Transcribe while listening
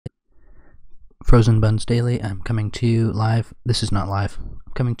Frozen Buns Daily. I'm coming to you live. This is not live.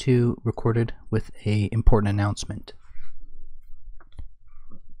 I'm coming to you recorded with a important announcement.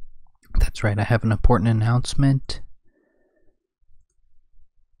 That's right, I have an important announcement.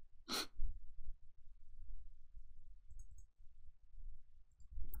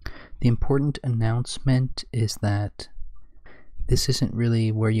 The important announcement is that this isn't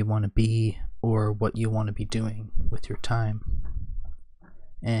really where you want to be or what you want to be doing with your time.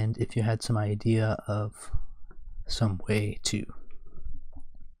 And if you had some idea of some way to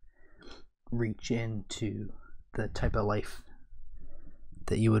reach into the type of life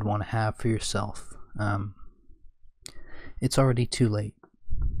that you would want to have for yourself, it's already too late,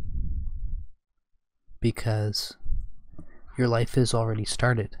 because your life is already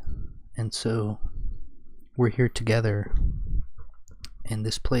started. And so we're here together, and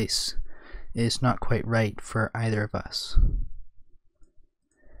this place is not quite right for either of us.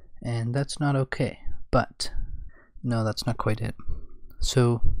 And that's not okay. But no, that's not quite it.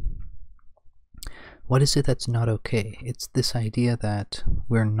 So what is it that's not okay? It's this idea that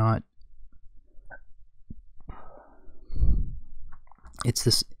we're not, it's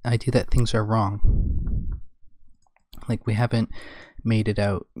this idea that things are wrong. Like, we haven't made it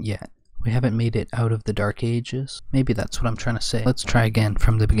out yet. We haven't made it out of the dark ages. Maybe that's what I'm trying to say. Let's try again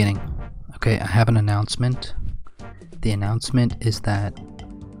from the beginning. Okay, I have an announcement. The announcement is that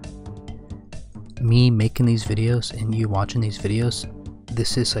me making these videos and you watching these videos,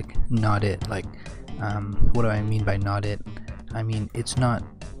 this is like not it. Like, what do I mean by not it? I mean, it's not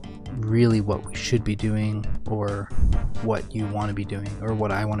really what we should be doing, or what you want to be doing, or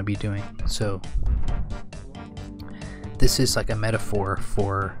what I want to be doing. So this is like a metaphor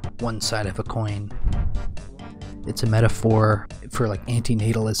for one side of a coin. It's a metaphor for like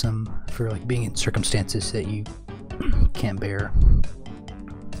antinatalism, for like being in circumstances that you can't bear.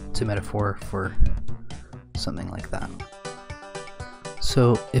 It's a metaphor for something like that.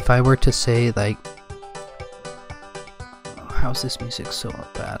 So if I were to say, like, how's this music so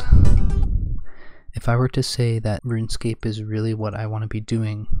bad? If I were to say that RuneScape is really what I want to be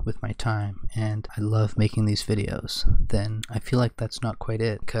doing with my time, and I love making these videos, then I feel like that's not quite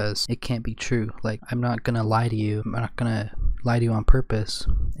it, because it can't be true. Like, I'm not gonna lie to you. I'm not gonna lie to you on purpose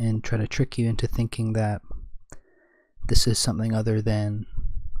and try to trick you into thinking that this is something other than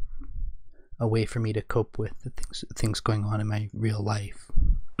a way for me to cope with the things going on in my real life.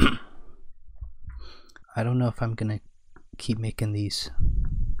 I don't know if I'm gonna keep making these.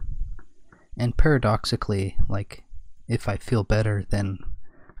 And paradoxically, like, if I feel better, then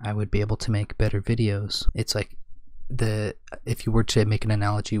I would be able to make better videos. It's like, if you were to make an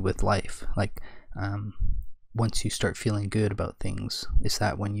analogy with life, like, once you start feeling good about things, is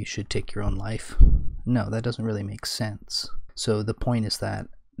that when you should take your own life? No, that doesn't really make sense. So the point is that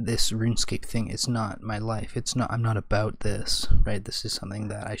this RuneScape thing is not my life. It's not, I'm not about this, right? This is something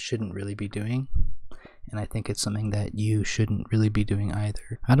that I shouldn't really be doing. And I think it's something that you shouldn't really be doing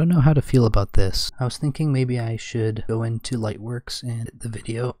either. I don't know how to feel about this. I was thinking maybe I should go into Lightworks and the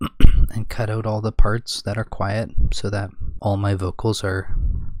video and cut out all the parts that are quiet, so that all my vocals are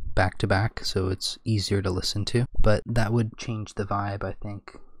back to back, so it's easier to listen to. But that would change the vibe, I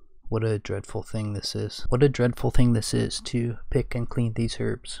think. What a dreadful thing this is. What a dreadful thing this is to pick and clean these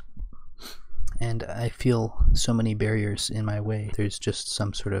herbs. And I feel so many barriers in my way. There's just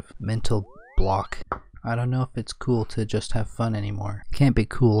some sort of mental block. I don't know if it's cool to just have fun anymore. It can't be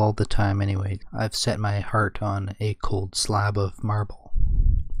cool all the time anyway. I've set my heart on a cold slab of marble,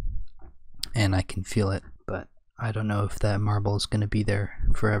 and I can feel it, but I don't know if that marble is going to be there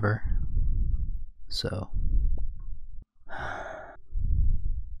forever. So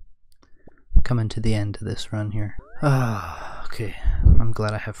I'm coming to the end of this run here. Okay, I'm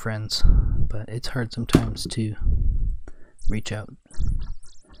glad I have friends, but it's hard sometimes to reach out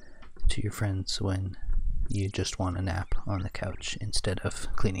to your friends when you just want a nap on the couch instead of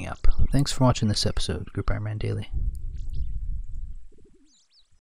cleaning up. Thanks for watching this episode, Group Ironman Daily.